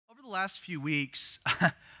last few weeks,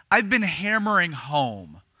 I've been hammering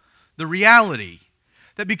home the reality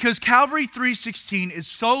that because Calvary 316 is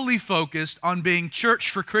solely focused on being church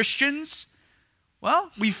for Christians, well,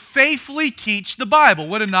 we faithfully teach the Bible.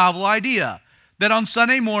 What a novel idea. That on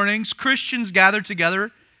Sunday mornings, Christians gather together.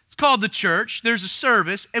 It's called the church. There's a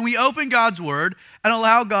service, and we open God's Word and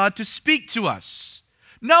allow God to speak to us,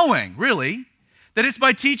 knowing, really, that it's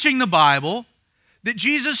by teaching the Bible that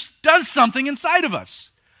Jesus does something inside of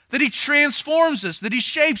us, that He transforms us, that He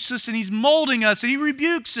shapes us, and He's molding us, and He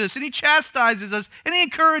rebukes us, and He chastises us, and He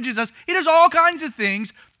encourages us. He does all kinds of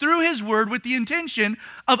things through His Word with the intention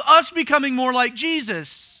of us becoming more like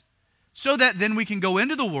Jesus, so that then we can go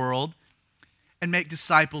into the world and make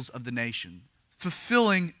disciples of the nation,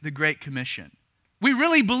 fulfilling the Great Commission. We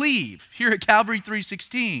really believe here at Calvary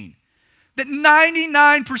 316 that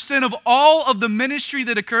 99% of all of the ministry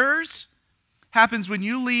that occurs happens when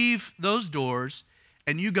you leave those doors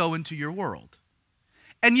and you go into your world.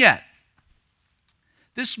 And yet,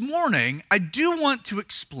 this morning, I do want to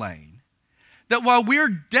explain that while we're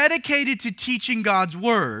dedicated to teaching God's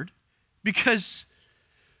Word, because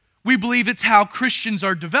we believe it's how Christians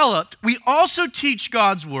are developed, we also teach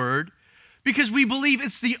God's Word because we believe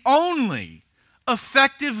it's the only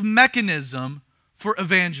effective mechanism for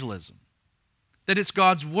evangelism. That it's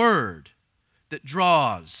God's Word that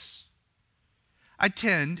draws. I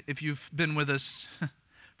tend, if you've been with us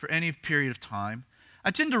for any period of time,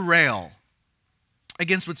 I tend to rail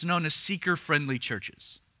against what's known as seeker-friendly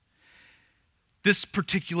churches. This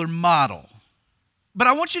particular model. But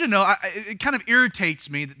I want you to know, it kind of irritates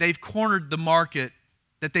me that they've cornered the market,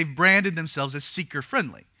 that they've branded themselves as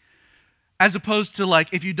seeker-friendly. As opposed to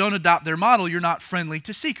like, if you don't adopt their model, you're not friendly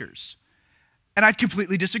to seekers. And I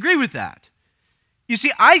completely disagree with that. You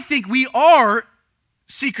see, I think we are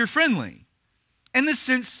seeker-friendly in the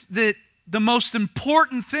sense that the most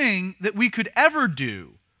important thing that we could ever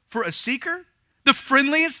do for a seeker, the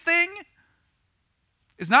friendliest thing,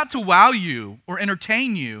 is not to wow you or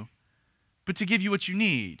entertain you, but to give you what you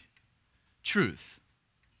need, truth.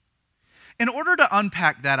 In order to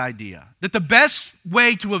unpack that idea, that the best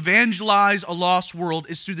way to evangelize a lost world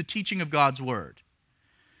is through the teaching of God's Word.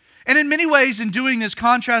 And in many ways, in doing this,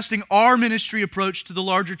 contrasting our ministry approach to the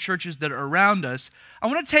larger churches that are around us, I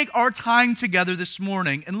want to take our time together this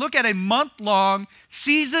morning and look at a month-long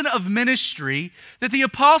season of ministry that the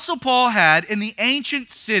Apostle Paul had in the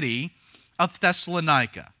ancient city of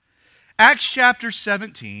Thessalonica. Acts chapter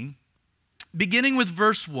 17, beginning with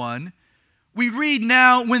verse 1, we read,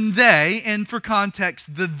 "Now when they," and for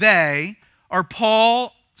context, the they are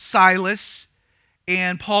Paul, Silas,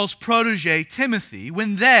 and Paul's protege, Timothy,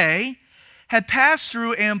 when they had passed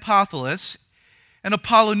through Amphipolis and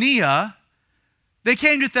Apollonia, they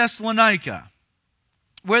came to Thessalonica,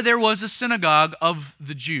 where there was a synagogue of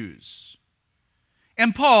the Jews.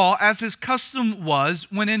 And Paul, as his custom was,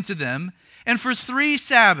 went into them, and for 3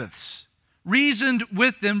 Sabbaths reasoned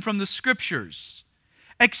with them from the Scriptures,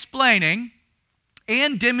 explaining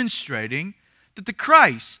and demonstrating that the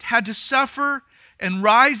Christ had to suffer and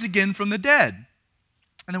rise again from the dead.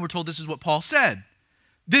 And then we're told this is what Paul said.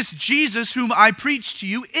 "This Jesus whom I preach to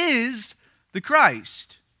you is the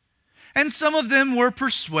Christ." And some of them were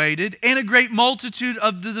persuaded, and a great multitude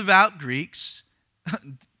of the devout Greeks,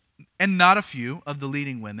 and not a few of the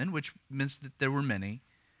leading women, which means that there were many,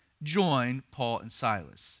 joined Paul and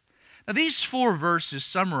Silas. Now these 4 verses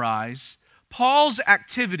summarize Paul's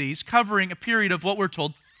activities covering a period of what we're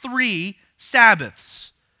told 3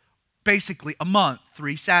 Sabbaths, basically a month,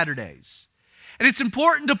 3 Saturdays. And it's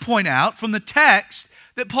important to point out from the text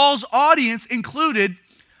that Paul's audience included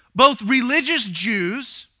both religious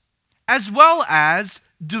Jews as well as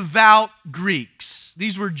devout Greeks.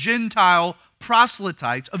 These were Gentile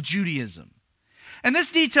proselytes of Judaism. And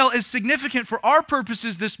this detail is significant for our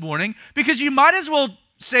purposes this morning because you might as well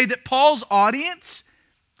say that Paul's audience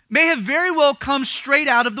may have very well come straight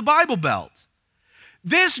out of the Bible Belt.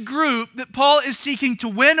 This group that Paul is seeking to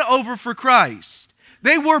win over for Christ,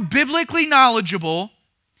 they were biblically knowledgeable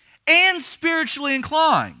and spiritually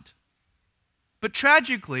inclined. But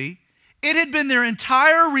tragically, it had been their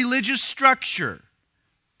entire religious structure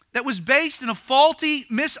that was based in a faulty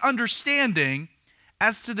misunderstanding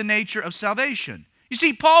as to the nature of salvation. You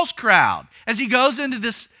see, Paul's crowd, as he goes into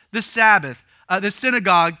this Sabbath, the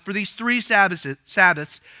synagogue for these 3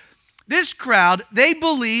 Sabbaths, this crowd, they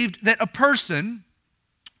believed that a person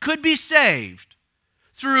could be saved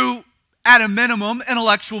through, at a minimum,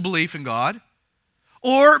 intellectual belief in God,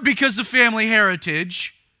 or because of family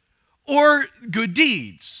heritage, or good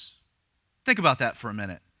deeds. Think about that for a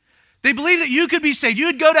minute. They believed that you could be saved. You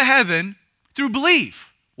would go to heaven through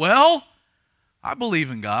belief. Well, I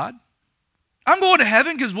believe in God. I'm going to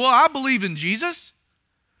heaven because, well, I believe in Jesus.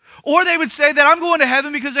 Or they would say that I'm going to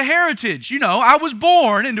heaven because of heritage. You know, I was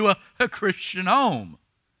born into a Christian home.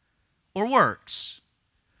 Or works.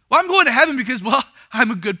 Well, I'm going to heaven because, well,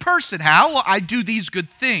 I'm a good person. How? Well, I do these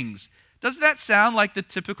good things. Doesn't that sound like the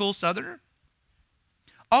typical Southerner?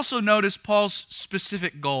 Also notice Paul's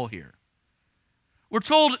specific goal here. We're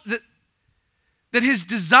told that his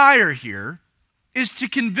desire here is to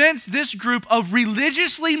convince this group of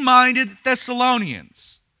religiously minded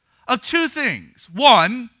Thessalonians of two things.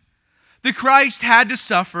 One, that Christ had to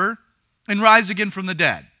suffer and rise again from the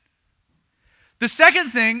dead. The second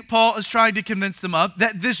thing Paul is trying to convince them of,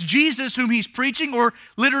 that this Jesus whom he's preaching, or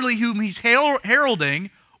literally whom he's heralding,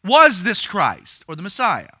 was this Christ, or the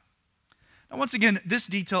Messiah. Now, once again, this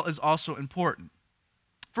detail is also important.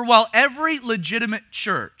 For while every legitimate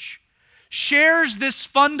church shares this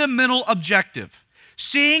fundamental objective,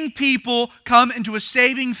 seeing people come into a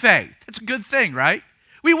saving faith, that's a good thing, right?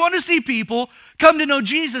 We want to see people come to know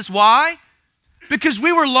Jesus. Why? Because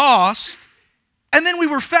we were lost, and then we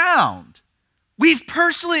were found. We've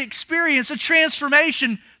personally experienced a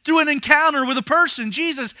transformation through an encounter with a person,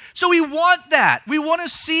 Jesus. So we want that. We want to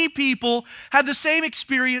see people have the same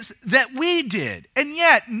experience that we did. And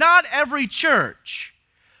yet, not every church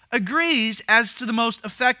agrees as to the most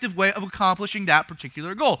effective way of accomplishing that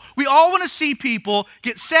particular goal. We all want to see people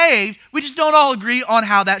get saved. We just don't all agree on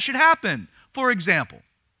how that should happen. For example,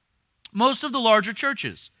 most of the larger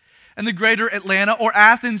churches in the greater Atlanta or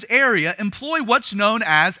Athens area employ what's known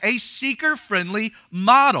as a seeker-friendly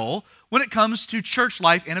model when it comes to church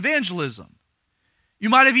life and evangelism. You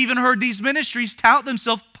might have even heard these ministries tout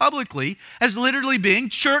themselves publicly as literally being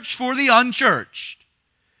church for the unchurched,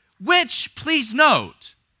 which, please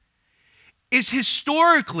note, is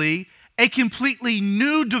historically a completely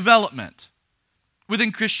new development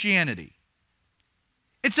within Christianity.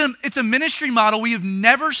 It's a ministry model we have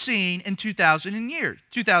never seen in 2,000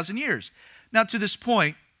 years. Now, to this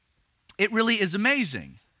point, it really is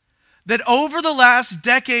amazing that over the last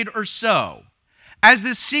decade or so, as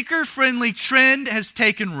this seeker-friendly trend has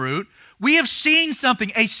taken root, we have seen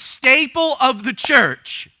something, a staple of the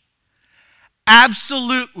church,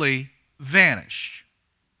 absolutely vanish.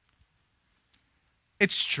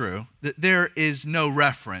 It's true that there is no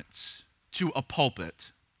reference to a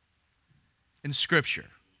pulpit in Scripture.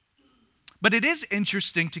 But it is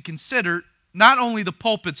interesting to consider not only the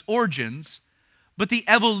pulpit's origins, but the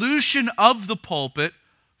evolution of the pulpit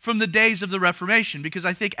from the days of the Reformation, because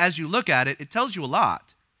I think as you look at it, it tells you a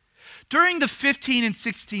lot. During the 15 and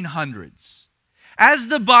 1600s, as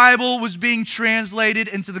the Bible was being translated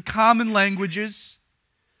into the common languages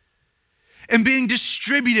and being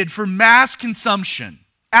distributed for mass consumption,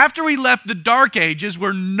 after we left the Dark Ages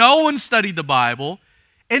where no one studied the Bible,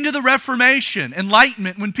 into the Reformation,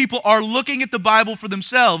 Enlightenment, when people are looking at the Bible for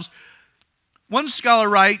themselves, one scholar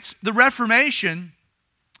writes, the Reformation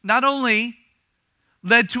not only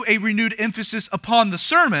led to a renewed emphasis upon the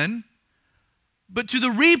sermon, but to the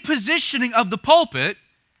repositioning of the pulpit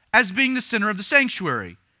as being the center of the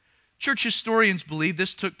sanctuary. Church historians believe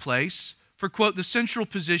this took place for, quote, the central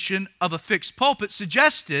position of a fixed pulpit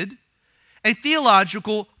suggested a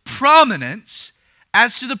theological prominence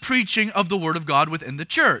as to the preaching of the Word of God within the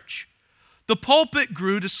church. The pulpit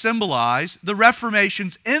grew to symbolize the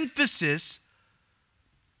Reformation's emphasis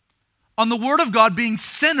on the Word of God being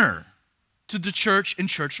center to the church and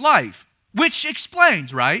church life, which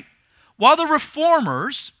explains, right? While the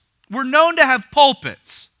Reformers were known to have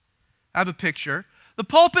pulpits, I have a picture, the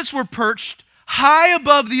pulpits were perched high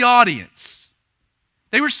above the audience.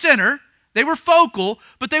 They were center, they were focal,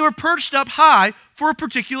 but they were perched up high for a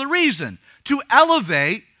particular reason, to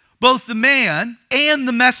elevate both the man and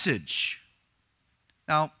the message.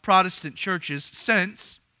 Now, Protestant churches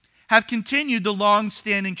since have continued the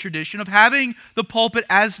long-standing tradition of having the pulpit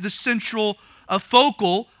as the central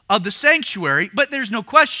focal of the sanctuary, but there's no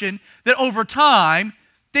question that over time,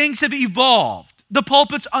 things have evolved. The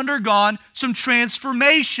pulpit's undergone some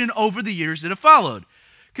transformation over the years that have followed.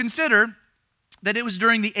 Consider that it was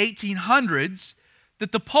during the 1800s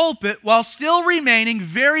that the pulpit, while still remaining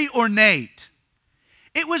very ornate,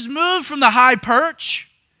 it was moved from the high perch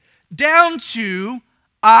down to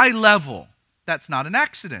eye level. That's not an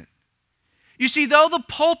accident. You see, though the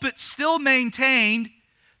pulpit still maintained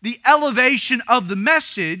the elevation of the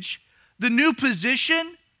message, the new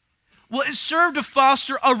position, well, it served to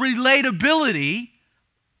foster a relatability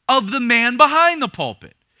of the man behind the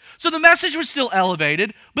pulpit. So the message was still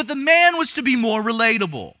elevated, but the man was to be more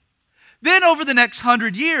relatable. Then over the next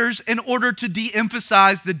 100 years, in order to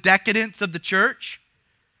de-emphasize the decadence of the church,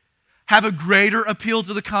 have a greater appeal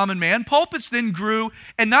to the common man, pulpits then grew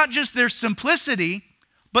in not just their simplicity,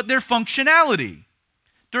 but their functionality.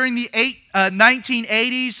 During the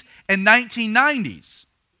 1980s and 1990s,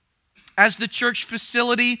 as the church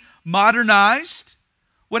facility modernized,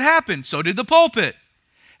 what happened? So did the pulpit.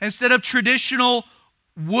 Instead of traditional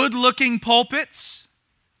wood-looking pulpits,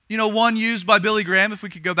 one used by Billy Graham, if we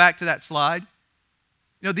could go back to that slide.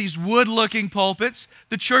 These wood-looking pulpits,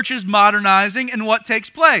 the church is modernizing, and what takes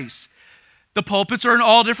place? The pulpits are in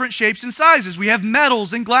all different shapes and sizes. We have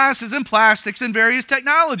metals and glasses and plastics and various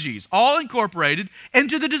technologies, all incorporated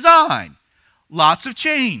into the design. Lots of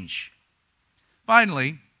change.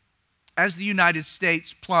 Finally, as the United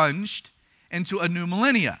States plunged into a new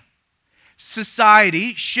millennia,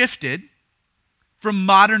 society shifted from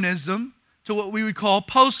modernism to what we would call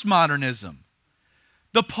postmodernism.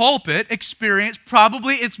 The pulpit experienced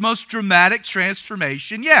probably its most dramatic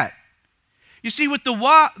transformation yet. You see, with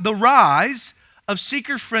the rise of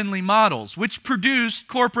seeker-friendly models, which produced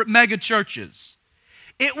corporate megachurches,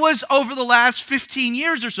 it was over the last 15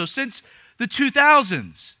 years or so, since the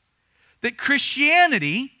 2000s, that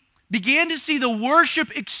Christianity began to see the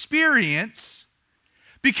worship experience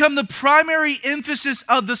become the primary emphasis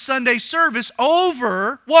of the Sunday service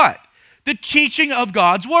over what? The teaching of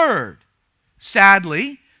God's Word.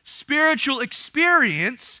 Sadly, spiritual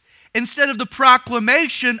experience, instead of the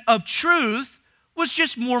proclamation of truth, was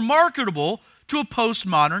just more marketable to a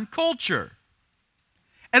postmodern culture.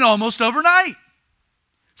 And almost overnight,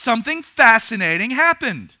 something fascinating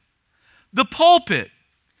happened. The pulpit,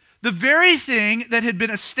 the very thing that had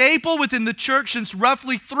been a staple within the church since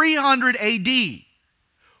roughly 300 AD, it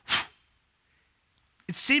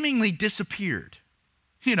seemingly disappeared.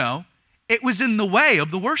 It was in the way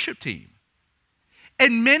of the worship team.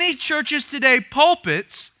 In many churches today,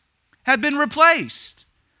 pulpits have been replaced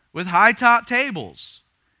with high-top tables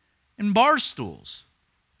and bar stools.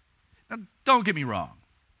 Now, don't get me wrong.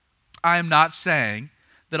 I am not saying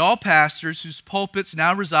that all pastors whose pulpits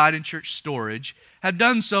now reside in church storage have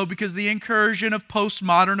done so because of the incursion of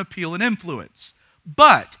postmodern appeal and influence.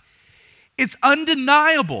 But it's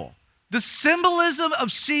undeniable. The symbolism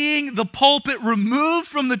of seeing the pulpit removed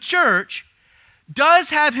from the church does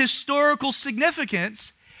have historical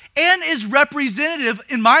significance and is representative,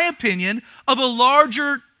 in my opinion, of a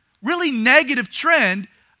larger, really negative trend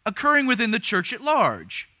occurring within the church at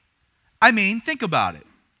large. Think about it.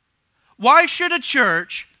 Why should a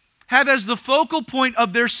church have as the focal point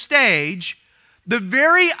of their stage the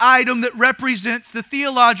very item that represents the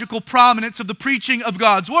theological prominence of the preaching of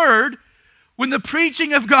God's Word, when the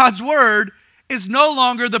preaching of God's Word is no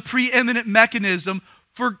longer the preeminent mechanism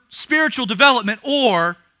for spiritual development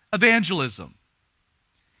or evangelism?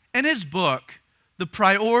 In his book, The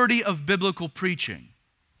Priority of Biblical Preaching,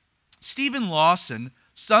 Stephen Lawson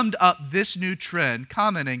summed up this new trend,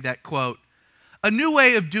 commenting that, quote, "A new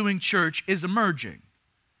way of doing church is emerging.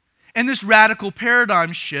 In this radical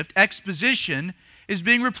paradigm shift, exposition is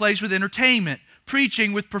being replaced with entertainment,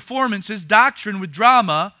 preaching with performances, doctrine with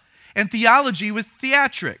drama, and theology with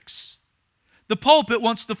theatrics. The pulpit,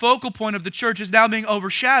 once the focal point of the church, is now being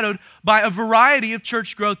overshadowed by a variety of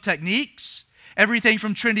church growth techniques, everything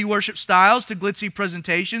from trendy worship styles to glitzy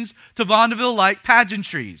presentations to vaudeville-like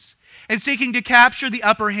pageantries. And seeking to capture the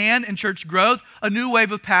upper hand in church growth, a new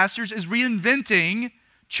wave of pastors is reinventing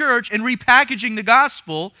church and repackaging the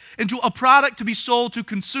gospel into a product to be sold to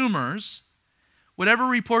consumers. Whatever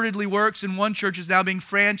reportedly works in one church is now being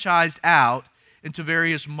franchised out into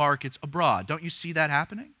various markets abroad." Don't you see that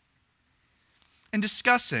happening? In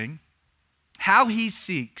discussing how he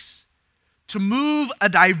seeks to move a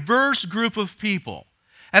diverse group of people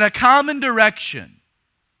in a common direction,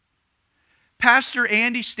 Pastor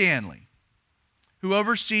Andy Stanley, who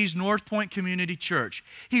oversees North Point Community Church,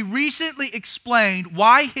 he recently explained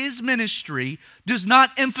why his ministry does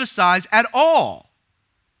not emphasize at all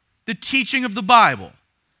the teaching of the Bible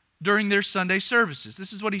during their Sunday services.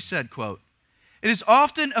 This is what he said, quote, "It is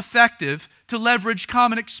often effective to leverage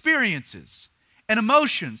common experiences and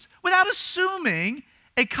emotions without assuming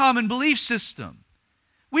a common belief system.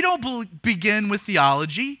 We don't begin with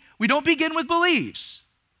theology. We don't begin with beliefs.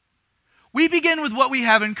 We begin with what we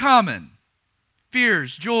have in common: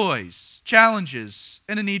 fears, joys, challenges,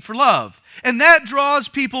 and a need for love. And that draws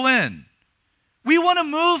people in. We want to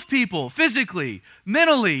move people physically,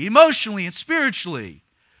 mentally, emotionally, and spiritually.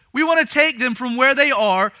 We want to take them from where they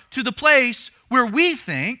are to the place where we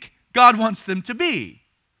think God wants them to be."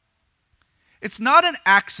 It's not an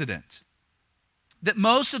accident that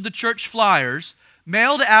most of the church flyers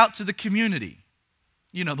mailed out to the community,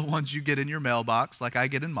 the ones you get in your mailbox like I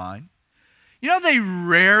get in mine, they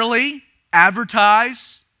rarely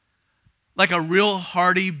advertise like a real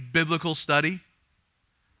hearty biblical study.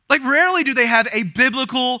 Like rarely do they have a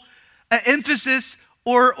biblical emphasis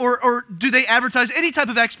or do they advertise any type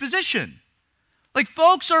of exposition. Like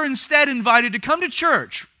folks are instead invited to come to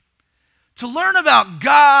church to learn about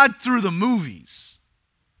God through the movies.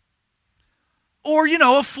 Or, a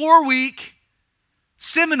 4-week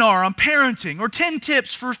seminar on parenting or 10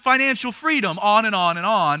 tips for financial freedom, on and on and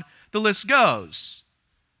on, the list goes.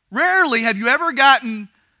 Rarely have you ever gotten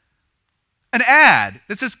an ad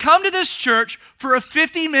that says, come to this church for a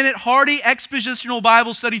 50-minute hearty expositional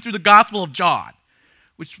Bible study through the Gospel of John,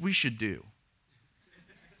 which we should do.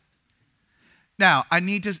 Now, I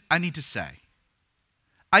need to say,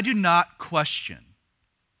 I don't question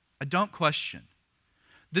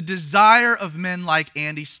the desire of men like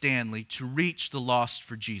Andy Stanley to reach the lost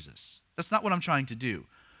for Jesus. That's not what I'm trying to do.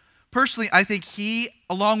 Personally, I think he,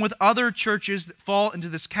 along with other churches that fall into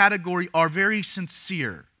this category, are very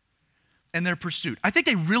sincere in their pursuit. I think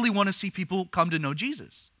they really want to see people come to know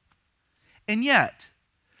Jesus. And yet,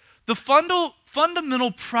 the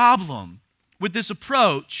fundamental problem with this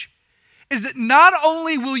approach is that not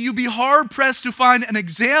only will you be hard-pressed to find an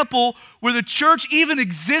example where the church even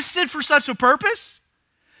existed for such a purpose,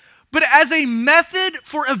 but as a method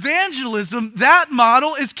for evangelism, that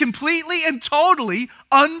model is completely and totally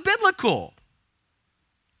unbiblical.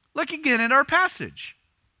 Look again at our passage.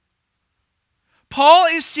 Paul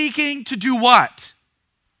is seeking to do what?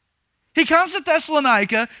 He comes to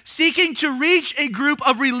Thessalonica seeking to reach a group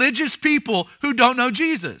of religious people who don't know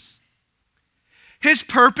Jesus. His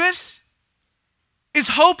purpose is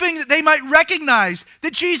hoping that they might recognize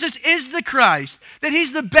that Jesus is the Christ, that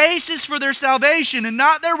he's the basis for their salvation and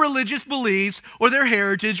not their religious beliefs or their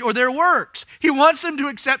heritage or their works. He wants them to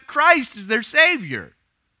accept Christ as their Savior.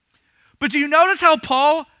 But do you notice how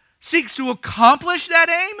Paul seeks to accomplish that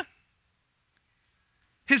aim?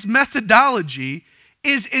 His methodology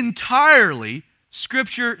is entirely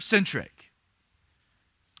Scripture-centric.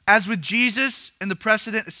 As with Jesus and the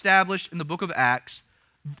precedent established in the book of Acts,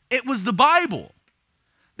 it was the Bible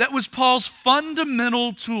that was Paul's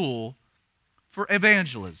fundamental tool for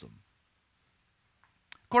evangelism.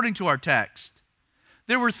 According to our text,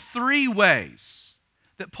 there were 3 ways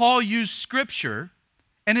that Paul used Scripture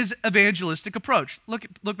in his evangelistic approach.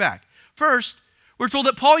 Look back. First, we're told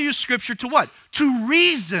that Paul used Scripture to what? To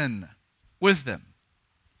reason with them.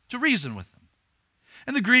 To reason with them.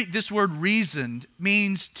 In the Greek, this word reasoned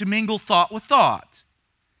means to mingle thought with thought.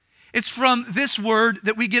 It's from this word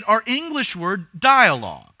that we get our English word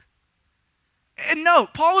dialogue. And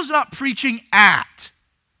note, Paul was not preaching at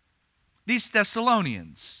these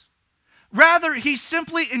Thessalonians. Rather, he's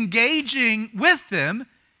simply engaging with them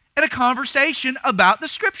in a conversation about the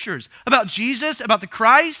Scriptures, about Jesus, about the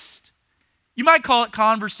Christ. You might call it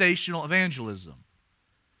conversational evangelism.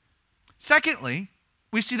 Secondly,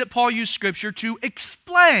 we see that Paul used Scripture to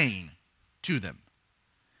explain to them.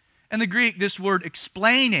 In the Greek, this word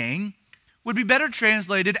explaining would be better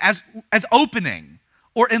translated as opening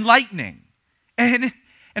or enlightening. And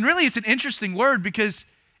really it's an interesting word because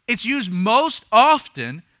it's used most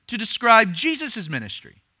often to describe Jesus'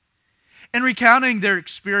 ministry. In recounting their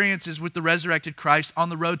experiences with the resurrected Christ on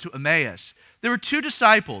the road to Emmaus, there were 2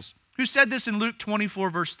 disciples who said this in Luke 24,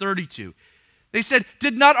 verse 32. They said,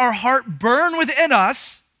 "Did not our heart burn within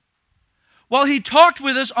us while he talked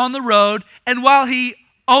with us on the road and while he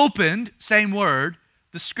opened," same word,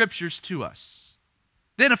 "the Scriptures to us?"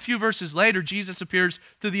 Then a few verses later, Jesus appears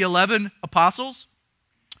to the 11 apostles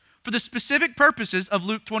for the specific purposes of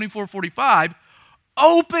Luke 24:45,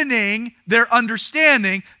 opening their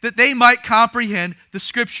understanding that they might comprehend the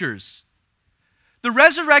Scriptures. The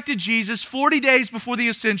resurrected Jesus, 40 days before the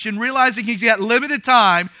ascension, realizing he's got limited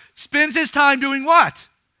time, spends his time doing what?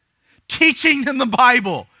 Teaching them the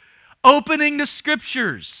Bible, opening the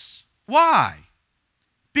Scriptures. Why?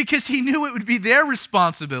 Because he knew it would be their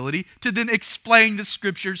responsibility to then explain the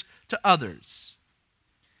Scriptures to others.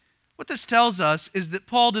 What this tells us is that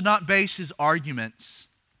Paul did not base his arguments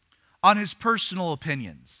on his personal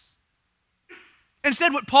opinions.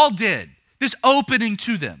 Instead, what Paul did, this opening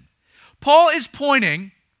to them, Paul is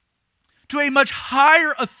pointing to a much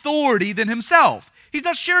higher authority than himself. He's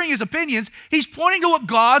not sharing his opinions. He's pointing to what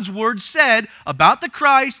God's Word said about the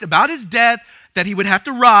Christ, about his death, that he would have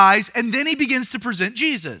to rise, and then he begins to present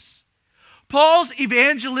Jesus. Paul's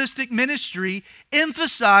evangelistic ministry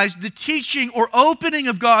emphasized the teaching or opening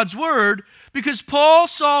of God's Word because Paul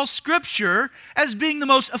saw Scripture as being the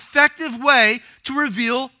most effective way to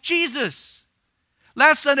reveal Jesus.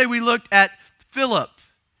 Last Sunday we looked at Philip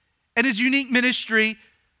and his unique ministry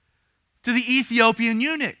to the Ethiopian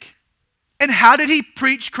eunuch. And how did he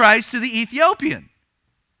preach Christ to the Ethiopian?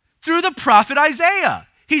 Through the prophet Isaiah.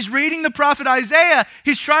 He's reading the prophet Isaiah.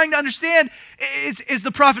 He's trying to understand, is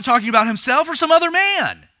the prophet talking about himself or some other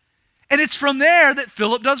man? And it's from there that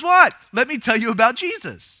Philip does what? Let me tell you about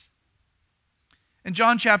Jesus. In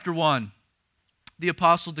John chapter 1, the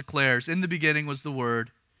apostle declares, in the beginning was the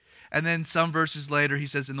Word. And then some verses later, he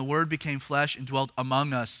says, and the Word became flesh and dwelt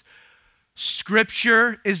among us.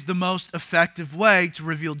 Scripture is the most effective way to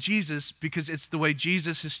reveal Jesus because it's the way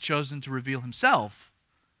Jesus has chosen to reveal himself.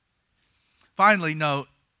 Finally, note,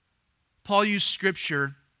 Paul used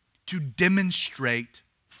Scripture to demonstrate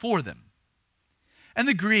for them. And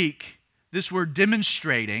the Greek, this word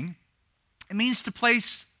demonstrating, it means to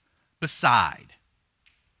place beside.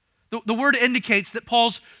 The word indicates that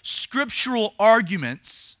Paul's scriptural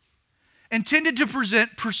arguments intended to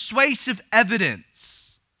present persuasive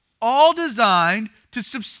evidence, all designed to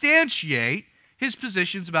substantiate his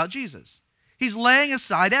positions about Jesus. He's laying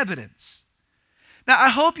aside evidence. Now, I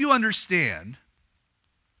hope you understand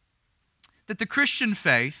that the Christian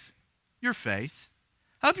faith, your faith,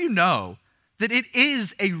 I hope you know that it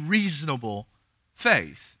is a reasonable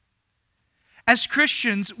faith. As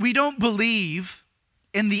Christians, we don't believe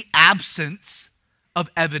in the absence of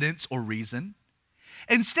evidence or reason.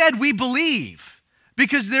 Instead, we believe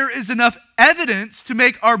because there is enough evidence to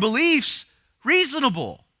make our beliefs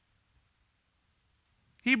reasonable.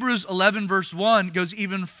 Hebrews 11 verse 1 goes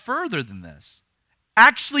even further than this,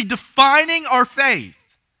 actually defining our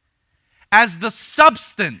faith as the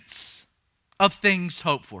substance of things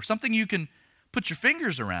hoped for, something you can put your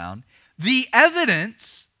fingers around, the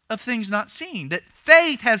evidence of things not seen, that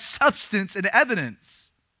faith has substance and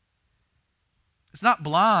evidence. It's not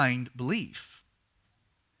blind belief.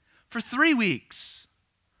 For 3 weeks,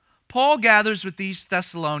 Paul gathers with these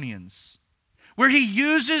Thessalonians, where he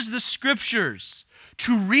uses the Scriptures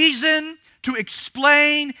to reason, to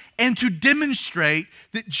explain, and to demonstrate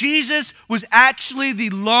that Jesus was actually the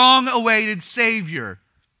long-awaited Savior,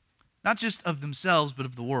 not just of themselves, but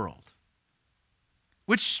of the world.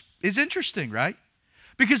 Which is interesting, right?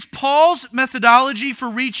 Because Paul's methodology for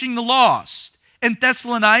reaching the lost in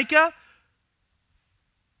Thessalonica,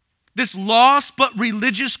 this lost but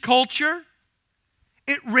religious culture,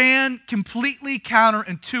 it ran completely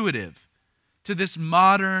counterintuitive to this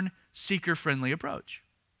modern seeker-friendly approach.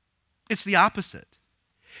 It's the opposite.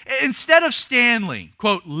 Instead of Stanley,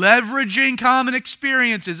 quote, leveraging common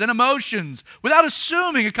experiences and emotions without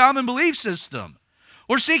assuming a common belief system,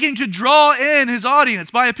 or seeking to draw in his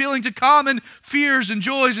audience by appealing to common fears and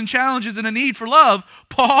joys and challenges and a need for love,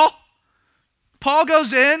 Paul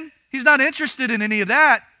goes in, he's not interested in any of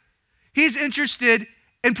that. He's interested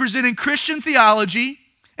in presenting Christian theology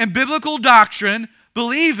and biblical doctrine,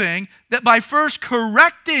 believing that by first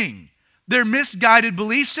correcting their misguided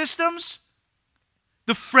belief systems,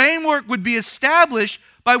 the framework would be established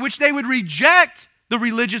by which they would reject the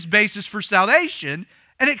religious basis for salvation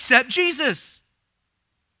and accept Jesus.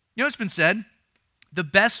 You know what's been said? The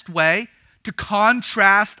best way to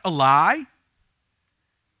contrast a lie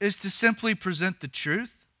is to simply present the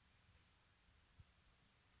truth.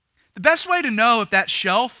 The best way to know if that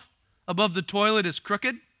shelf above the toilet is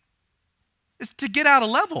crooked is to get out a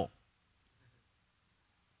level.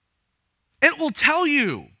 It will tell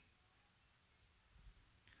you.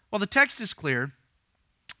 While the text is clear,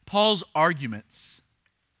 Paul's arguments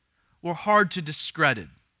were hard to discredit.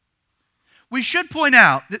 We should point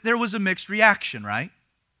out that there was a mixed reaction, right?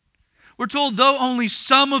 We're told though only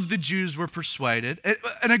some of the Jews were persuaded,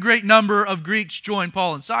 and a great number of Greeks joined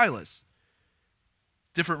Paul and Silas.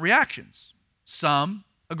 Different reactions. Some,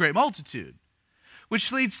 a great multitude.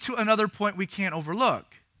 Which leads to another point we can't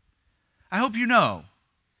overlook. I hope you know,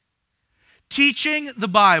 teaching the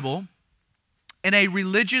Bible in a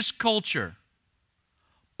religious culture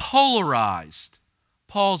polarized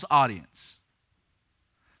Paul's audience.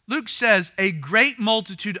 Luke says a great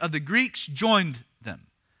multitude of the Greeks joined them,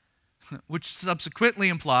 which subsequently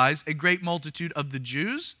implies a great multitude of the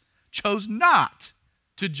Jews chose not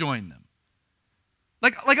to join them.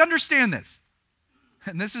 Like understand this.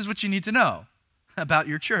 And this is what you need to know about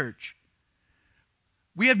your church.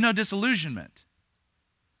 We have no disillusionment.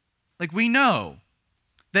 Like we know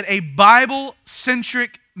that a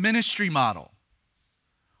Bible-centric ministry model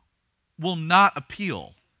will not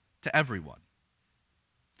appeal to everyone.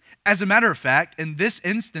 As a matter of fact, in this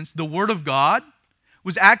instance, the Word of God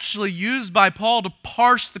was actually used by Paul to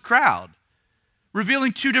parse the crowd,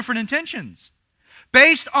 revealing two different intentions.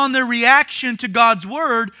 Based on their reaction to God's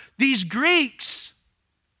Word, these Greeks,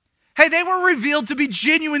 they were revealed to be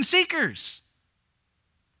genuine seekers.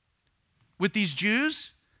 With these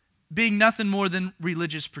Jews being nothing more than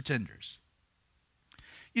religious pretenders.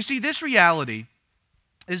 You see, this reality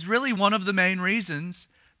is really one of the main reasons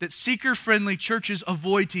that seeker-friendly churches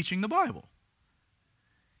avoid teaching the Bible.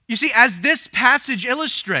 You see, as this passage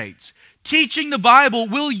illustrates, teaching the Bible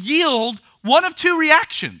will yield one of two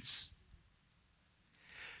reactions.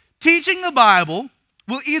 Teaching the Bible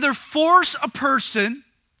will either force a person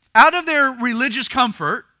out of their religious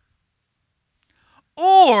comfort,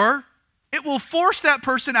 or it will force that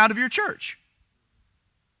person out of your church.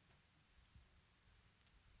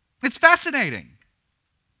 It's fascinating.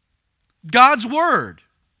 God's Word.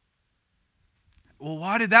 Well,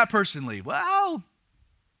 why did that person leave? Well,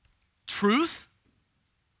 truth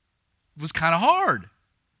was kind of hard.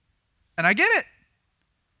 And I get it.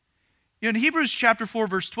 In Hebrews chapter 4,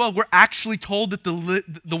 verse 12, we're actually told that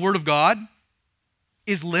the Word of God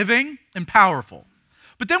is living and powerful.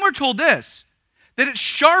 But then we're told this, that it's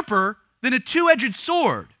sharper than a two-edged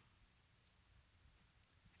sword.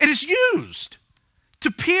 It is used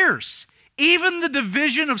to pierce even the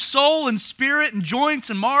division of soul and spirit and joints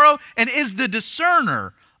and marrow, and is the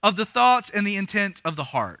discerner of the thoughts and the intents of the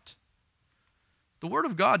heart. The Word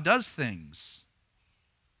of God does things.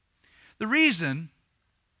 The reason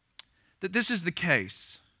that this is the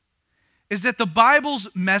case is that the Bible's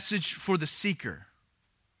message for the seeker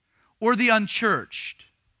or the unchurched,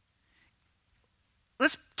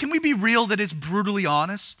 can we be real that it's brutally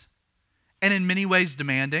honest and in many ways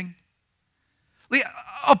demanding?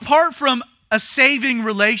 Apart from a saving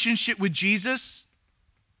relationship with Jesus,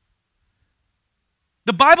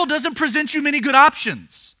 the Bible doesn't present you many good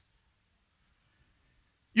options.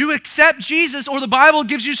 You accept Jesus, or the Bible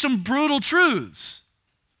gives you some brutal truths.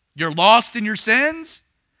 You're lost in your sins.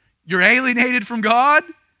 You're alienated from God.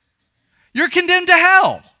 You're condemned to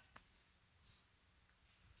hell.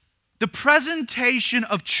 The presentation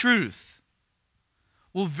of truth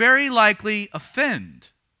will very likely offend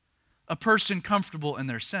a person comfortable in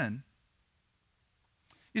their sin.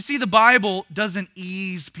 You see, the Bible doesn't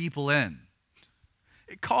ease people in.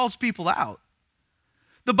 It calls people out.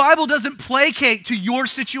 The Bible doesn't placate to your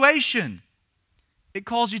situation. It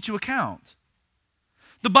calls you to account.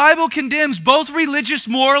 The Bible condemns both religious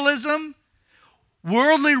moralism,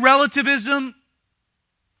 worldly relativism,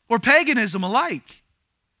 or paganism alike.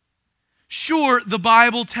 Sure, the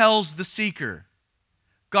Bible tells the seeker,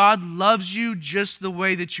 God loves you just the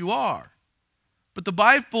way that you are. But the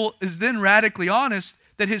Bible is then radically honest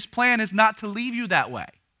that His plan is not to leave you that way.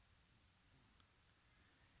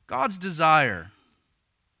 God's desire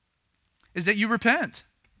is that you repent.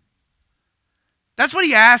 That's what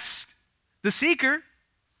He asks the seeker,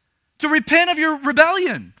 to repent of your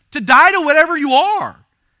rebellion, to die to whatever you are,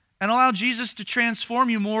 and allow Jesus to transform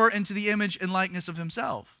you more into the image and likeness of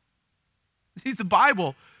Himself. The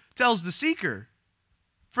Bible tells the seeker,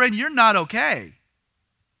 friend, you're not okay.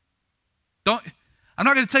 I'm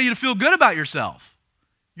not going to tell you to feel good about yourself.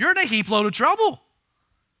 You're in a heap load of trouble.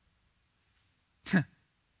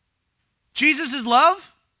 Jesus'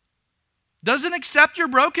 love doesn't accept your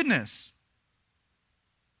brokenness.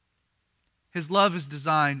 His love is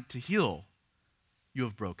designed to heal you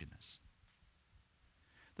of brokenness.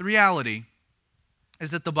 The reality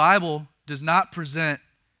is that the Bible does not present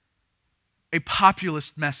a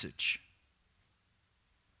populist message.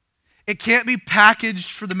 It can't be packaged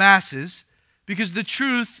for the masses because the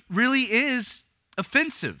truth really is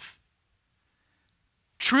offensive.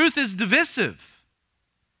 Truth is divisive.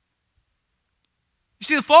 You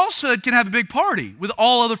see, the falsehood can have a big party with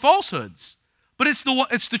all other falsehoods, but it's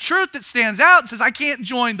the truth that stands out and says, I can't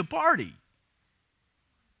join the party.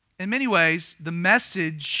 In many ways, the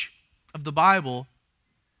message of the Bible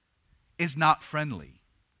is not friendly.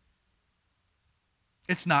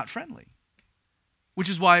 It's not friendly, which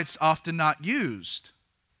is why it's often not used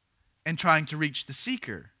in trying to reach the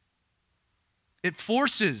seeker. It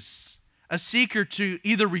forces a seeker to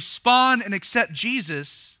either respond and accept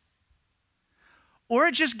Jesus, or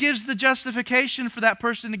it just gives the justification for that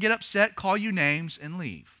person to get upset, call you names, and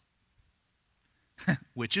leave.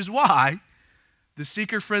 Which is why the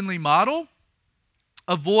seeker-friendly model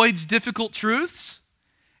avoids difficult truths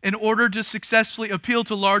in order to successfully appeal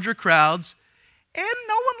to larger crowds, and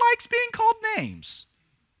no one likes being called names.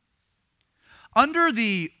 Under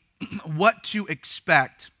the What to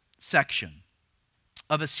Expect section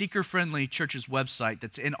of a seeker-friendly church's website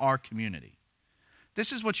that's in our community,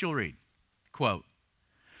 this is what you'll read. Quote,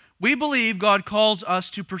 we believe God calls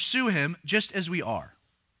us to pursue Him just as we are,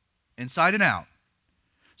 inside and out.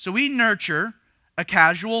 So we nurture a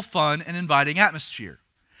casual, fun, and inviting atmosphere.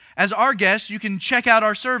 As our guests, you can check out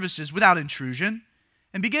our services without intrusion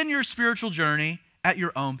and begin your spiritual journey at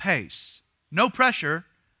your own pace. No pressure,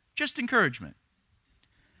 just encouragement.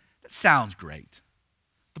 That sounds great.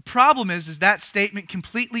 The The problem is that statement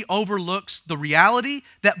completely overlooks the reality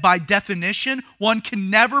that by definition, one can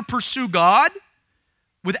never pursue God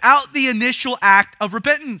without the initial act of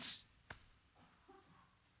repentance.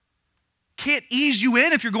 Can't ease you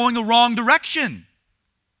in if you're going the wrong direction.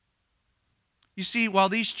 You see, while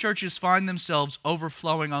these churches find themselves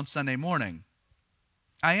overflowing on Sunday morning,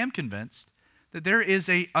 I am convinced that there is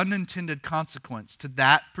an unintended consequence to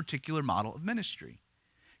that particular model of ministry,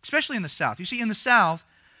 especially in the South. You see, in the South,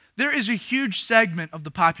 there is a huge segment of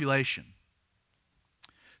the population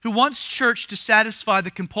who wants church to satisfy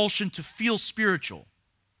the compulsion to feel spiritual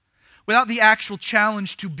without the actual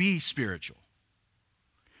challenge to be spiritual.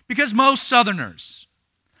 Because most Southerners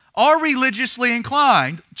are religiously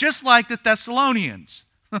inclined, just like the Thessalonians,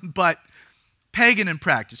 but pagan in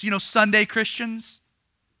practice. You know, Sunday Christians.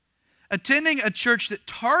 Attending a church that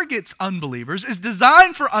targets unbelievers, is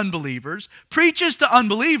designed for unbelievers, preaches to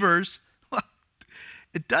unbelievers,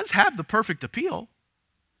 it does have the perfect appeal.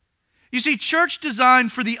 You see, church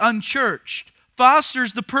designed for the unchurched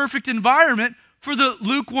fosters the perfect environment for the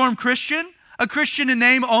lukewarm Christian, a Christian in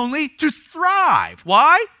name only, to thrive.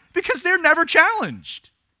 Why? Because they're never challenged.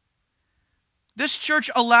 This church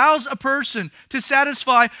allows a person to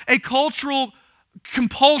satisfy a cultural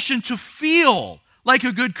compulsion to feel like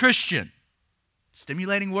a good Christian.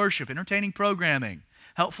 Stimulating worship, entertaining programming,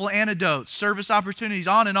 helpful anecdotes, service opportunities,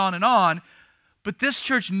 on and on and on. But this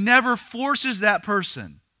church never forces that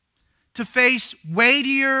person to face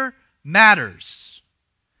weightier matters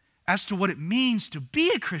as to what it means to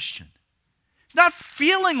be a Christian. It's not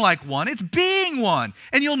feeling like one, it's being one.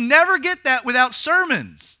 And you'll never get that without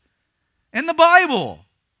sermons in the Bible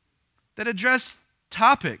that address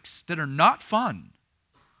topics that are not fun,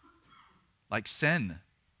 like sin.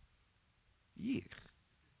 Yeah.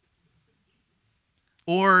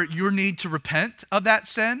 Or your need to repent of that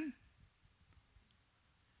sin.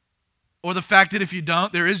 Or the fact that if you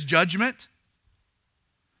don't, there is judgment.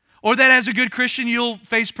 Or that as a good Christian, you'll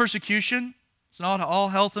face persecution. It's not all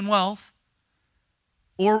health and wealth.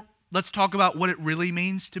 Or let's talk about what it really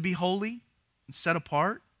means to be holy and set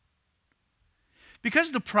apart.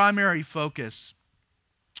 Because the primary focus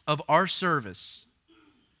of our service,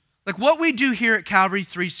 like what we do here at Calvary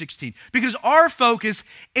 316, because our focus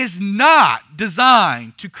is not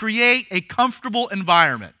designed to create a comfortable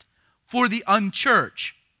environment for the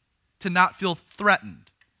unchurched to not feel threatened.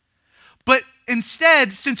 But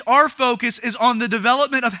instead, since our focus is on the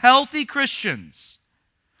development of healthy Christians,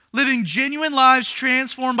 living genuine lives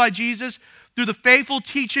transformed by Jesus through the faithful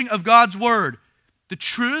teaching of God's Word, the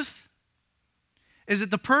truth is that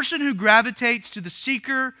the person who gravitates to the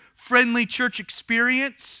seeker-friendly church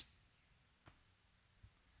experience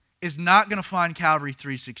is not going to find Calvary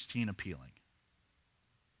 316 appealing.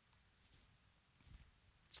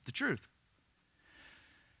 It's the truth.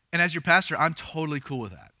 And as your pastor, I'm totally cool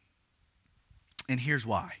with that. And here's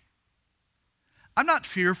why. I'm not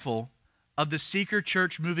fearful of the seeker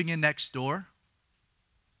church moving in next door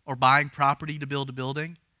or buying property to build a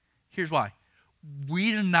building. Here's why.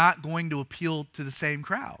 We are not going to appeal to the same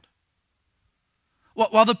crowd.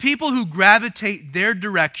 While the people who gravitate their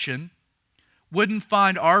direction wouldn't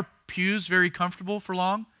find our pews very comfortable for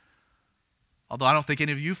long, although I don't think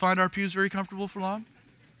any of you find our pews very comfortable for long,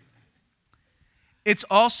 it's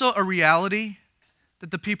also a reality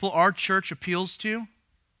that the people our church appeals to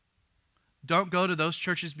don't go to those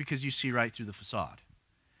churches because you see right through the facade.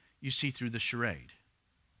 You see through the charade.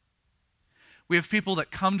 We have people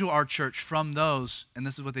that come to our church from those, and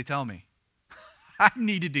this is what they tell me. I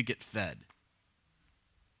needed to get fed.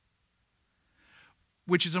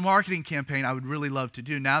 Which is a marketing campaign I would really love to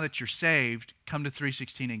do. Now that you're saved, come to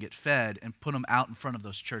 316 and get fed and put them out in front of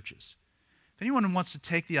those churches. If anyone wants to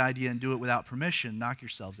take the idea and do it without permission, knock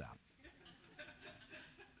yourselves out.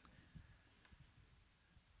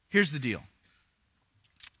 Here's the deal.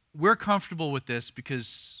 We're comfortable with this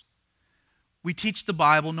because we teach the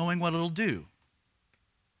Bible knowing what it'll do.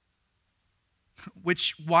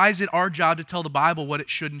 Why is it our job to tell the Bible what it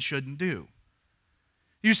should and shouldn't do?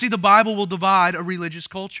 You see, the Bible will divide a religious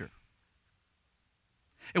culture.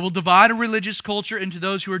 It will divide a religious culture into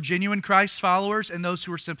those who are genuine Christ followers and those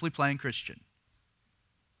who are simply plain Christian.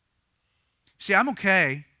 See, I'm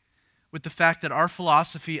okay with the fact that our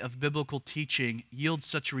philosophy of biblical teaching yields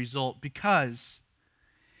such a result because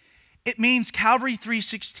it means Calvary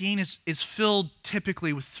 316 is filled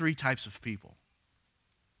typically with three types of people.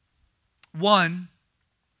 One,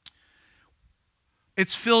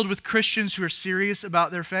 it's filled with Christians who are serious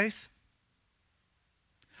about their faith.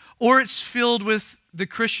 Or it's filled with the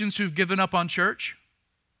Christians who've given up on church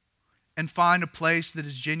and find a place that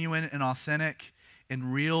is genuine and authentic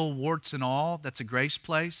and real, warts and all, that's a grace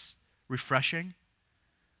place, refreshing.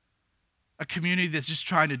 A community that's just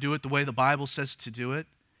trying to do it the way the Bible says to do it.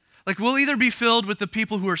 Like, we'll either be filled with the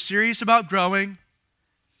people who are serious about growing,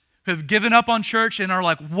 who have given up on church and are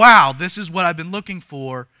like, wow, this is what I've been looking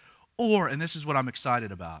for, or, and this is what I'm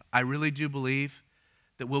excited about, I really do believe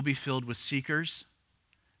that we'll be filled with seekers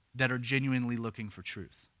that are genuinely looking for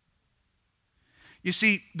truth. You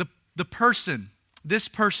see, this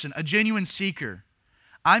person, a genuine seeker,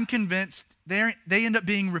 I'm convinced they end up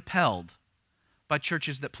being repelled by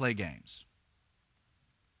churches that play games.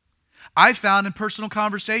 I found in personal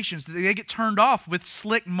conversations that they get turned off with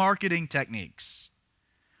slick marketing techniques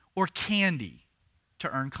or candy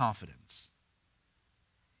to earn confidence.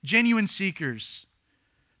 Genuine seekers,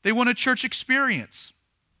 they want a church experience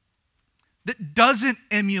that doesn't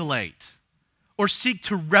emulate or seek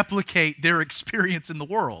to replicate their experience in the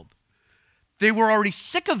world. They were already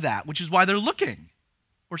sick of that, which is why they're looking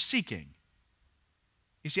or seeking.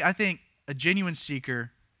 You see, I think a genuine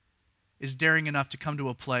seeker is daring enough to come to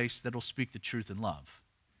a place that will speak the truth in love.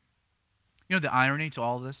 You know the irony to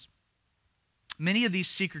all of this? Many of these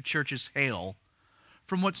seeker churches hail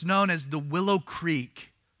from what's known as the Willow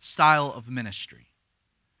Creek style of ministry.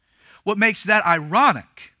 What makes that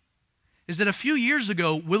ironic is that a few years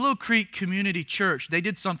ago, Willow Creek Community Church, they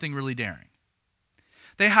did something really daring.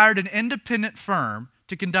 They hired an independent firm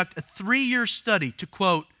to conduct a 3-year study to,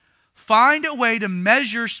 quote, find a way to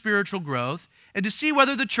measure spiritual growth and to see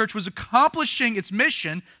whether the church was accomplishing its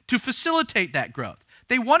mission to facilitate that growth.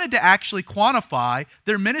 They wanted to actually quantify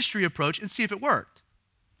their ministry approach and see if it worked.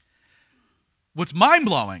 What's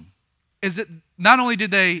mind-blowing is that not only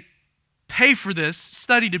did they pay for this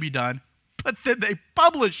study to be done, but then they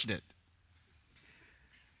published it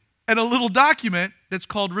in a little document that's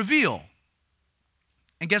called Reveal.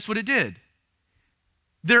 And guess what it did?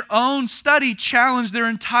 Their own study challenged their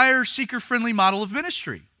entire seeker-friendly model of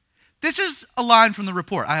ministry. This is a line from the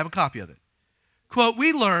report. I have a copy of it. Quote,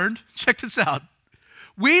 we learned, check this out,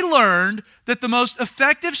 we learned that the most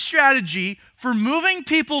effective strategy for moving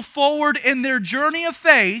people forward in their journey of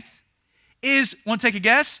faith is, want to take a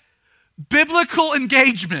guess? Biblical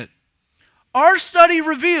engagement. Our study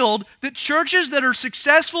revealed that churches that are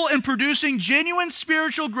successful in producing genuine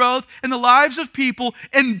spiritual growth in the lives of people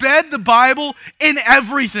embed the Bible in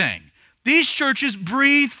everything. These churches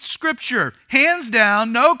breathe Scripture. Hands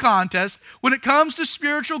down, no contest. When it comes to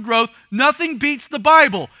spiritual growth, nothing beats the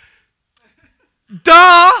Bible.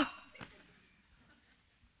 Duh!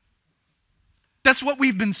 That's what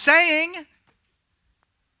we've been saying.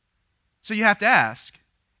 So you have to ask,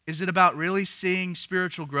 is it about really seeing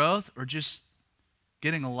spiritual growth or just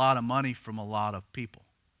getting a lot of money from a lot of people?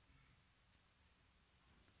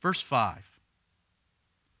 Verse 5.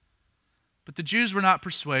 But the Jews were not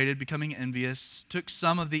persuaded, becoming envious, took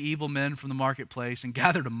some of the evil men from the marketplace and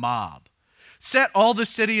gathered a mob, set all the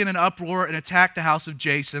city in an uproar and attacked the house of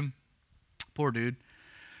Jason, poor dude,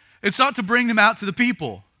 and sought to bring them out to the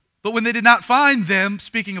people. But when they did not find them,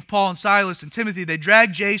 speaking of Paul and Silas and Timothy, they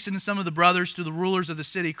dragged Jason and some of the brothers to the rulers of the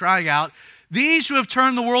city, crying out, these who have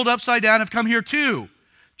turned the world upside down have come here too.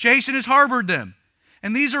 Jason has harbored them.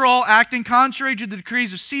 And these are all acting contrary to the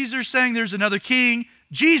decrees of Caesar, saying there's another king,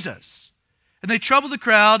 Jesus. And they troubled the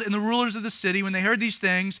crowd and the rulers of the city when they heard these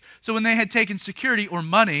things. So when they had taken security or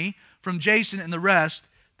money from Jason and the rest,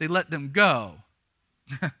 they let them go.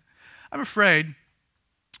 I'm afraid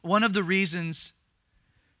one of the reasons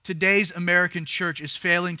today's American church is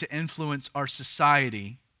failing to influence our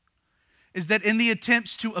society is that in the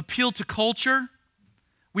attempts to appeal to culture,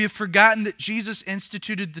 we have forgotten that Jesus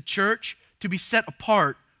instituted the church to be set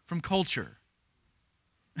apart from culture.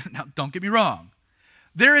 Now, don't get me wrong.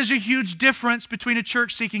 There is a huge difference between a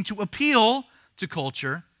church seeking to appeal to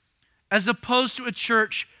culture as opposed to a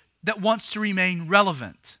church that wants to remain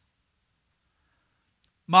relevant.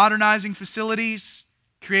 Modernizing facilities,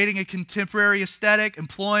 creating a contemporary aesthetic,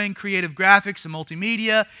 employing creative graphics and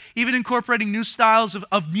multimedia, even incorporating new styles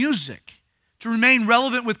of music to remain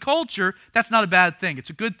relevant with culture, that's not a bad thing. It's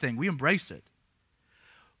a good thing. We embrace it.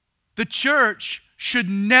 The church should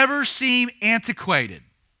never seem antiquated.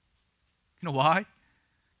 You know why?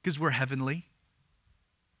 Because we're heavenly.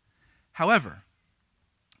 However,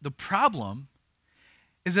 the problem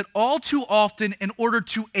is that all too often, in order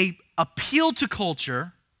to appeal to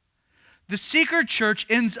culture, the seeker church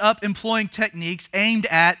ends up employing techniques aimed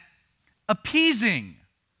at appeasing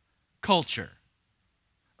culture.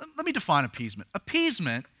 Let me define appeasement.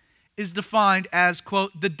 Appeasement is defined as,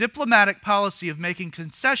 quote, the diplomatic policy of making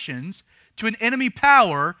concessions to an enemy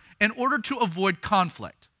power in order to avoid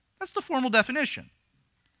conflict. That's the formal definition.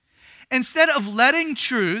 Instead of letting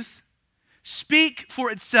truth speak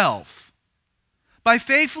for itself. By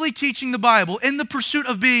faithfully teaching the Bible in the pursuit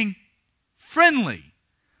of being friendly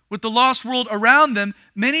with the lost world around them,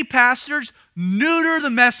 many pastors neuter the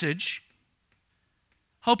message,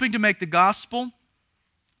 hoping to make the gospel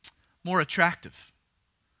more attractive,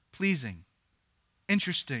 pleasing,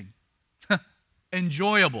 interesting,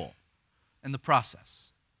 enjoyable in the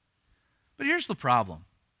process. But here's the problem.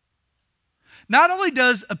 Not only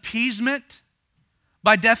does appeasement,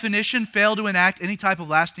 by definition, fail to enact any type of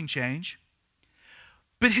lasting change,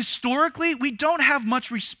 but historically, we don't have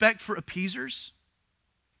much respect for appeasers.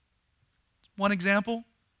 One example,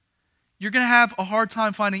 you're going to have a hard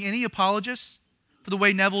time finding any apologists for the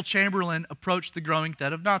way Neville Chamberlain approached the growing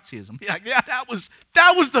threat of Nazism. Yeah, that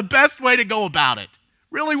was the best way to go about it.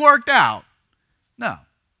 Really worked out. No.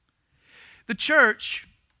 The church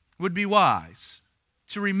would be wise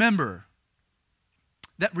to remember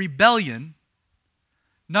that rebellion,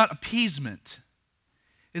 not appeasement,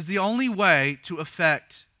 is the only way to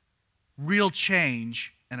affect real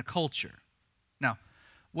change in a culture. Now,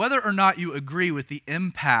 whether or not you agree with the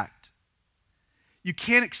impact, you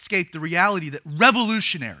can't escape the reality that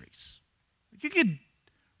revolutionaries, you could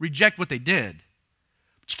reject what they did,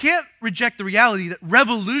 but you can't reject the reality that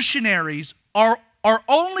revolutionaries are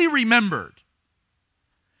only remembered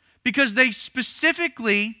because they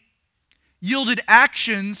specifically yielded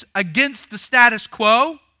actions against the status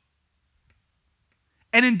quo.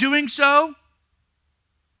 And in doing so,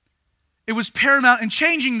 it was paramount in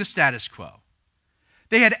changing the status quo.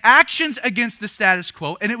 They had actions against the status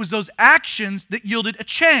quo, and it was those actions that yielded a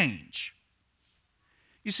change.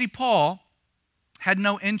 You see, Paul had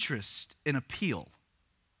no interest in appeal.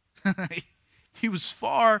 He was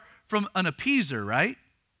far from an appeaser, right?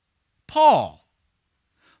 Paul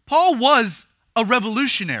was a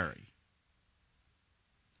revolutionary,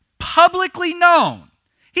 publicly known.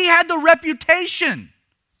 He had the reputation,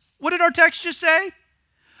 what did our text just say?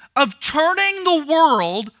 Of turning the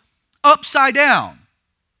world upside down.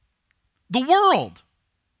 The world.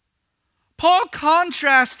 Paul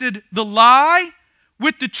contrasted the lie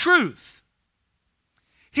with the truth.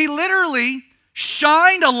 He literally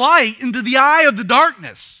shined a light into the eye of the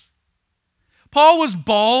darkness. Paul was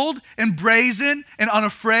bold and brazen and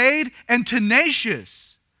unafraid and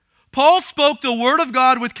tenacious. Paul spoke the word of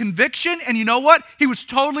God with conviction, and you know what? He was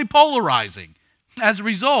totally polarizing as a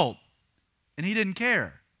result, and he didn't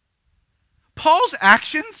care. Paul's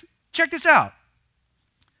actions, check this out,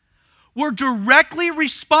 were directly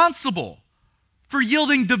responsible for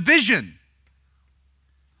yielding division.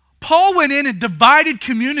 Paul went in and divided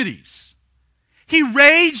communities. He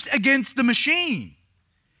raged against the machine.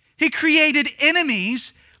 He created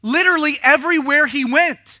enemies literally everywhere he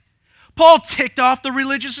went. Paul ticked off the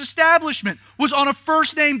religious establishment, was on a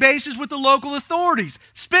first-name basis with the local authorities,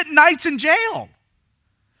 spent nights in jail.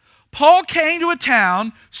 Paul came to a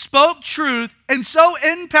town, spoke truth, and so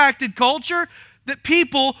impacted culture that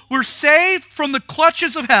people were saved from the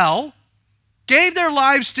clutches of hell, gave their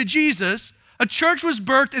lives to Jesus, a church was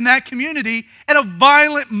birthed in that community, and a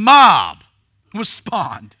violent mob was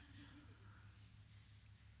spawned.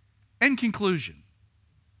 In conclusion,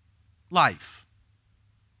 life.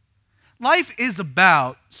 Life is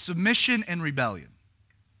about submission and rebellion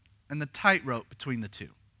and the tightrope between the two.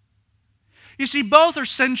 You see, both are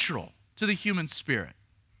central to the human spirit.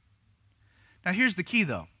 Now, here's the key,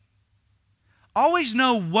 though. Always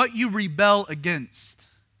know what you rebel against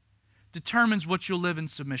determines what you'll live in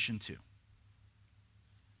submission to.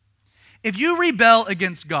 If you rebel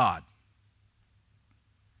against God,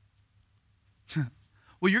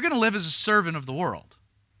 well, you're going to live as a servant of the world.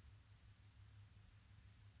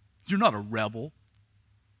 You're not a rebel.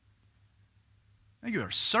 You're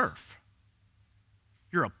a serf.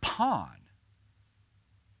 You're a pawn,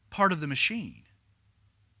 part of the machine.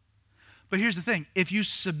 But here's the thing. If you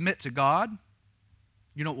submit to God,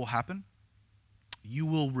 you know what will happen? You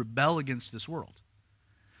will rebel against this world.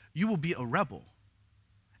 You will be a rebel.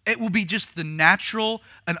 It will be just the natural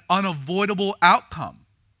and unavoidable outcome.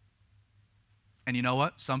 And you know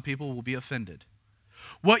what? Some people will be offended.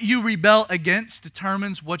 What you rebel against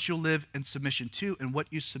determines what you'll live in submission to, and what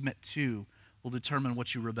you submit to will determine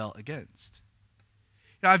what you rebel against.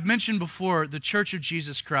 Now, I've mentioned before the Church of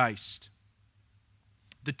Jesus Christ.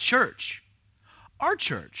 The church, our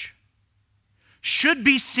church, should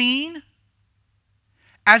be seen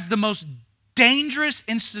as the most dangerous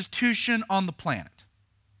institution on the planet.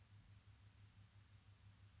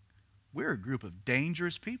 We're a group of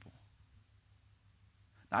dangerous people.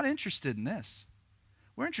 Not interested in this.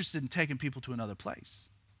 We're interested in taking people to another place.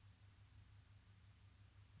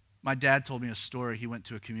 My dad told me a story. He went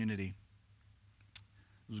to a community.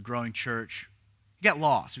 It was a growing church. He got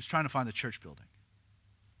lost. He was trying to find the church building.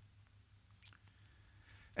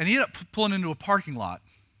 And he ended up pulling into a parking lot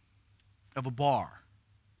of a bar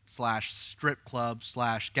 / strip club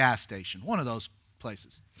 / gas station, one of those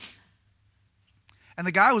places. And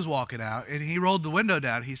the guy was walking out, and he rolled the window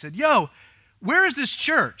down. He said, "Yo, where is this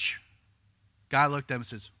church?" Guy looked at him and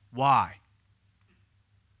says, "Why?"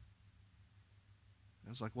 I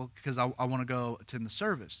was like, "Well, because I want to go attend the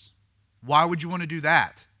service." "Why would you want to do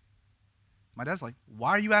that?" My dad's like,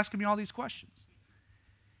 "Why are you asking me all these questions?"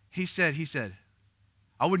 He said,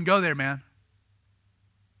 "I wouldn't go there, man.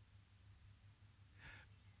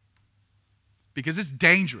 Because it's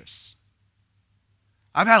dangerous.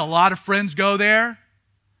 I've had a lot of friends go there.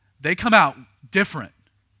 They come out different.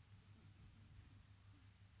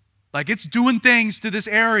 Like, it's doing things to this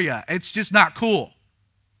area. It's just not cool."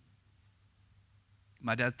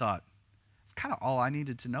 My dad thought, it's kind of all I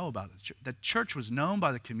needed to know about it. The church was known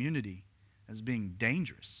by the community as being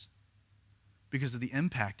dangerous because of the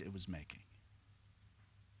impact it was making.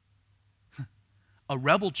 A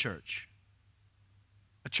rebel church.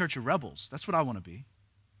 A church of rebels. That's what I want to be.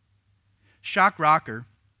 Shock rocker,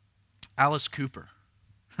 Alice Cooper.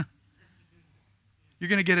 You're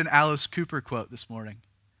going to get an Alice Cooper quote this morning.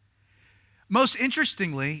 Most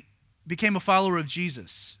interestingly, became a follower of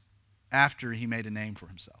Jesus after he made a name for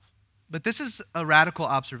himself. But this is a radical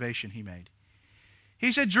observation he made.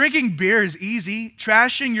 He said, "Drinking beer is easy.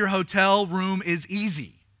 Trashing your hotel room is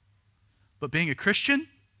easy. But being a Christian,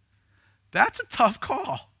 that's a tough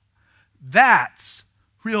call. That's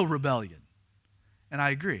real rebellion." And I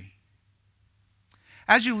agree.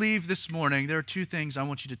 As you leave this morning, there are two things I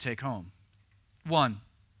want you to take home. One,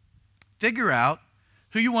 figure out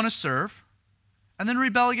who you want to serve and then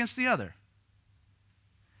rebel against the other.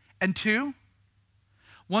 And two,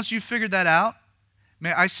 once you've figured that out,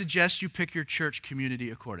 may I suggest you pick your church community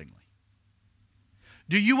accordingly.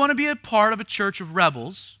 Do you want to be a part of a church of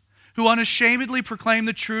rebels who unashamedly proclaim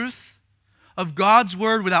the truth of God's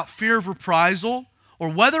word without fear of reprisal, or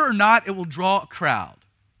whether or not it will draw a crowd?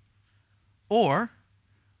 Or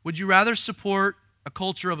would you rather support a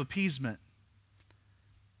culture of appeasement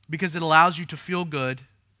because it allows you to feel good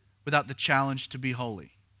without the challenge to be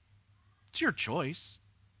holy? It's your choice.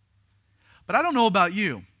 But I don't know about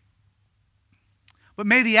you, but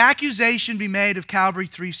may the accusation be made of Calvary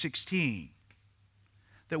 316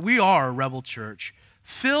 that we are a rebel church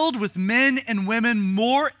filled with men and women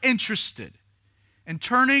more interested in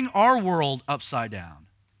turning our world upside down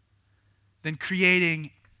than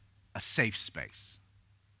creating a safe space.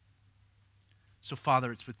 So,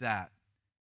 Father, it's with that